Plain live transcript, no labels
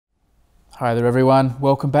Hi there everyone,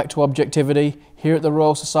 welcome back to Objectivity here at the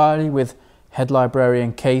Royal Society with Head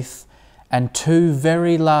Librarian Keith and two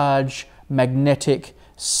very large magnetic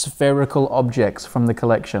spherical objects from the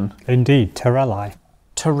collection. Indeed, terrelli.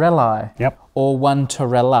 Terrelli? Yep. Or one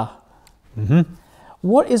terrella.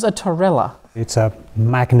 What is a terrella? It's a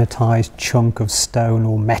magnetized chunk of stone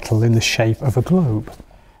or metal in the shape of a globe.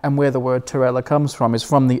 And where the word terrella comes from is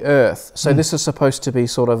from the earth. So this is supposed to be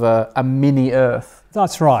sort of a mini earth.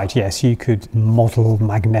 That's right, yes. You could model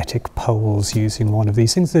magnetic poles using one of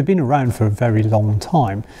these things. They've been around for a very long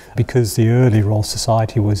time because the early Royal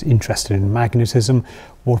Society was interested in magnetism.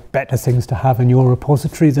 What better things to have in your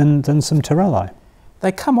repository than some terrelli?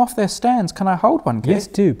 They come off their stands. Can I hold one, Keith? Yes,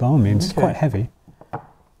 do, by all means. It's quite heavy.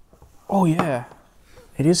 Oh yeah,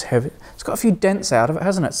 it is heavy. It's got a few dents out of it,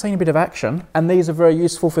 hasn't it? Seen a bit of action. And these are very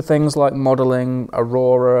useful for things like modelling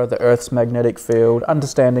aurora, the Earth's magnetic field,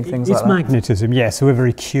 understanding things like that. It's magnetism, yes. So we're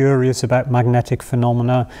very curious about magnetic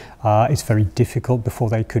phenomena. It's very difficult.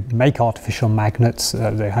 Before they could make artificial magnets,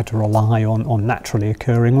 they had to rely on naturally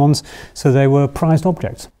occurring ones. So they were prized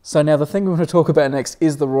objects. So now the thing we want to talk about next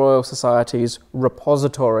is the Royal Society's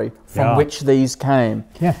repository from which these came.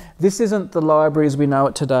 Yeah. This isn't the library as we know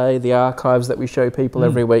it today, the archives that we show people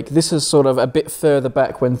every week. This is sort of a bit further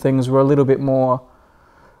back when things were a little bit more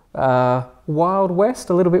Wild West,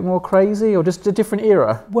 a little bit more crazy, or just a different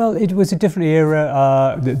era? Well, it was a different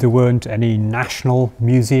era. There weren't any national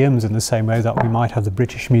museums in the same way that we might have the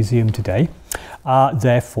British Museum today.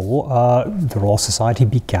 Therefore, the Royal Society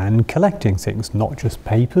began collecting things, not just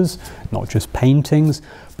papers, not just paintings,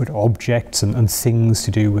 but objects and things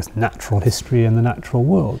to do with natural history and the natural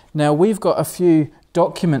world. Now, we've got a few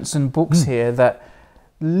documents and books here that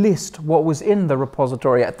list what was in the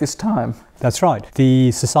repository at this time. That's right.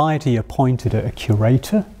 The Society appointed a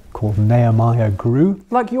curator called Nehemiah Grew.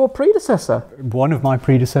 Like your predecessor? One of my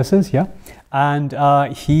predecessors, yeah. And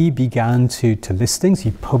he began to list things.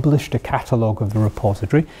 He published a catalogue of the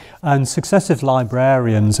repository, and successive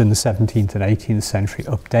librarians in the 17th and 18th century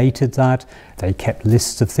updated that. They kept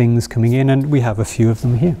lists of things coming in, and we have a few of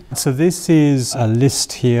them here. So this is a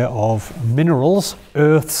list here of minerals,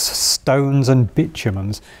 earths, stones and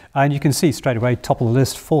bitumens. And you can see straight away, top of the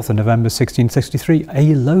list, 4th of November 1663,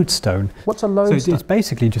 a lodestone. What's a lodestone? So it's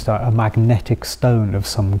basically just a magnetic stone of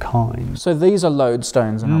some kind. So these are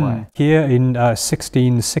lodestones in a way? Here in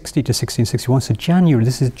 1660 to 1661, so January,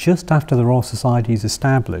 this is just after the Royal Society is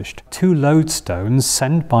established. 2 lodestones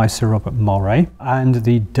sent by Sir Robert Moray, and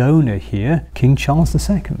the donor here, King Charles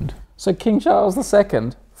II. So King Charles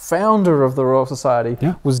II, founder of the Royal Society,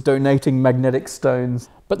 was donating magnetic stones.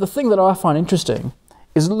 But the thing that I find interesting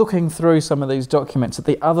is looking through some of these documents at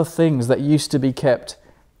the other things that used to be kept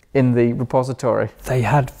in the repository. They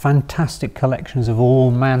had fantastic collections of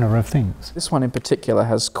all manner of things. This one in particular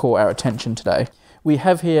has caught our attention today. We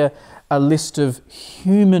have here a list of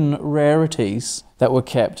human rarities that were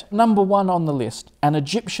kept. Number 1 on the list, an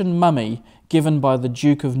Egyptian mummy given by the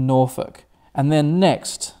Duke of Norfolk. And then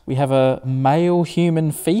next, we have a male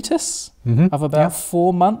human fetus of about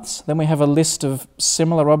 4 months. Then we have a list of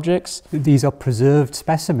similar objects. These are preserved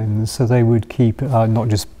specimens, so they would keep not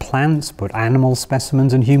just plants, but animal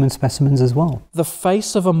specimens and human specimens as well. The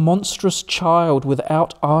face of a monstrous child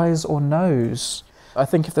without eyes or nose. I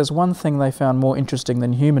think if there's one thing they found more interesting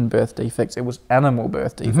than human birth defects, it was animal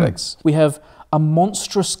birth defects. We have a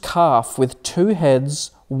monstrous calf with 2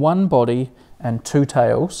 heads, 1 body, and 2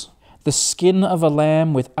 tails. The skin of a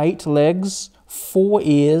lamb with 8 legs, 4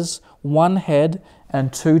 ears, 1 head,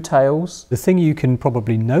 and 2 tails. The thing you can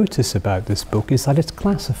probably notice about this book is that it's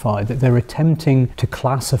classified, that they're attempting to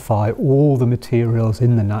classify all the materials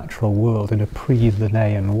in the natural world in a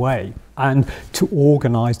pre-Linnaean way, and to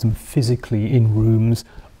organise them physically in rooms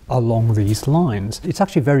along these lines. It's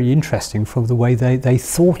actually very interesting from the way they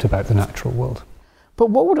thought about the natural world. But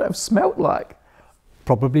what would it have smelt like?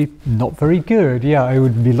 Probably not very good. Yeah, it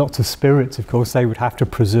would be lots of spirits. Of course, they would have to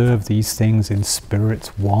preserve these things in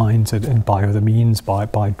spirits, wines, and by other means,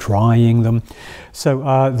 by drying them. So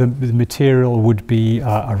the material would be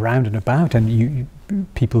around and about, and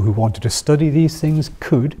people who wanted to study these things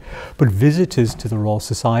could, but visitors to the Royal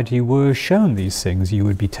Society were shown these things. You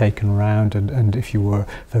would be taken around, and if you were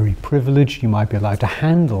very privileged, you might be allowed to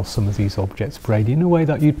handle some of these objects, Brady, in a way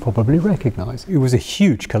that you'd probably recognise. It was a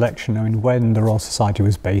huge collection. I mean, when the Royal Society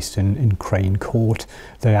was based in Crane Court,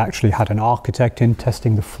 they actually had an architect in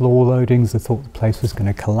testing the floor loadings. They thought the place was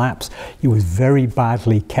going to collapse. It was very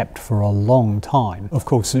badly kept for a long time. Of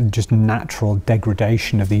course, just natural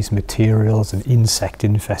degradation of these materials and insects insect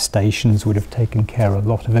infestations would have taken care of a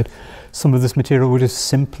lot of it. Some of this material would have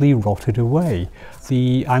simply rotted away.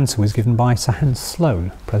 The answer was given by Sir Hans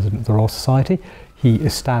Sloane, President of the Royal Society. He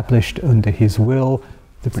established under his will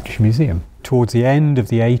the British Museum. Towards the end of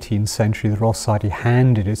the 18th century, the Royal Society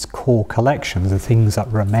handed its core collections, the things that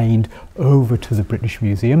remained, over to the British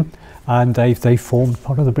Museum, and they formed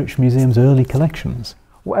part of the British Museum's early collections.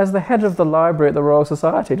 Well, as the head of the library at the Royal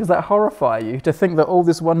Society, does that horrify you to think that all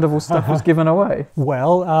this wonderful stuff was given away?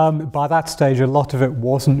 Well, by that stage, a lot of it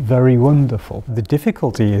wasn't very wonderful. The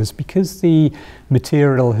difficulty is because the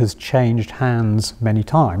material has changed hands many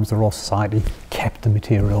times, the Royal Society kept the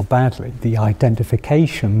material badly. The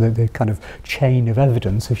identification, the kind of chain of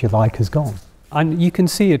evidence, if you like, has gone. And you can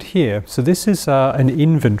see it here. So this is an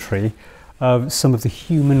inventory of some of the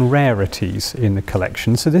human rarities in the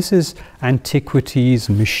collection. So this is antiquities,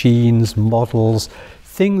 machines, models,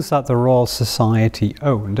 things that the Royal Society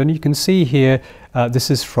owned. And you can see here, this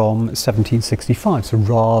is from 1765, so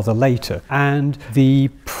rather later. And the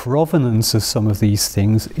provenance of some of these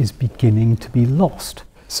things is beginning to be lost.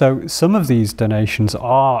 So some of these donations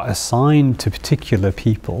are assigned to particular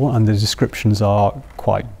people, and the descriptions are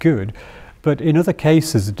quite good. But in other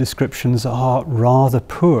cases, the descriptions are rather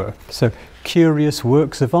poor. So curious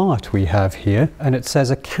works of art we have here, and it says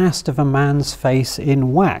a cast of a man's face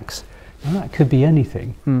in wax. Now that could be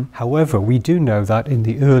anything. However, we do know that in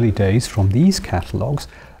the early days from these catalogues,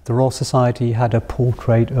 the Royal Society had a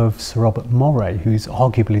portrait of Sir Robert Moray, who's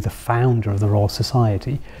arguably the founder of the Royal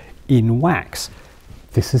Society, in wax.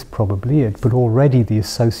 This is probably it, but already the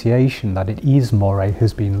association that it is Moray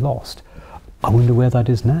has been lost. I wonder where that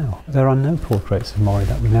is now. There are no portraits of Moray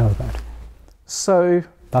that we know about. So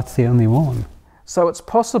that's the only one. So it's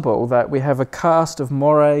possible that we have a cast of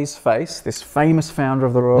Moray's face, this famous founder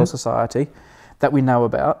of the Royal Society, that we know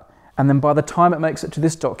about, and then by the time it makes it to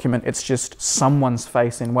this document, it's just someone's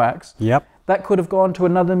face in wax. Yep. That could have gone to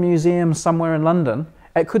another museum somewhere in London.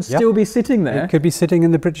 It could still be sitting there. It could be sitting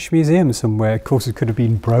in the British Museum somewhere. Of course, it could have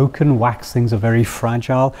been broken. Wax things are very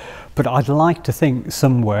fragile. But I'd like to think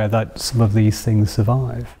somewhere that some of these things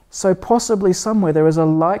survive. So possibly somewhere there is a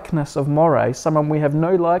likeness of Moray, someone we have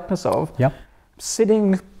no likeness of,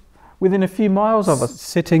 sitting within a few miles of us.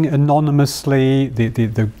 Sitting anonymously,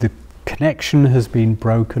 the connection has been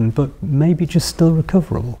broken, but maybe just still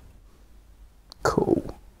recoverable. Cool.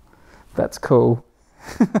 That's cool.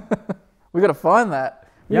 We've got to find that.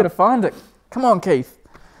 We've got to find it. Come on, Keith.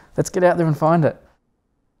 Let's get out there and find it.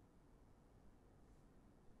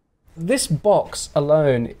 This box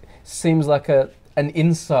alone seems like an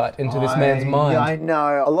insight into this man's mind. Yeah, I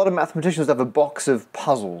know. A lot of mathematicians have a box of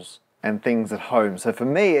puzzles and things at home. So for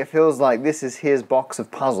me, it feels like this is his box of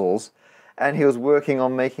puzzles, and he was working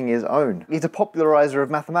on making his own. He's a popularizer of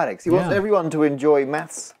mathematics. He wants everyone to enjoy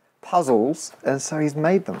maths puzzles, and so he's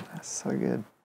made them. That's so good.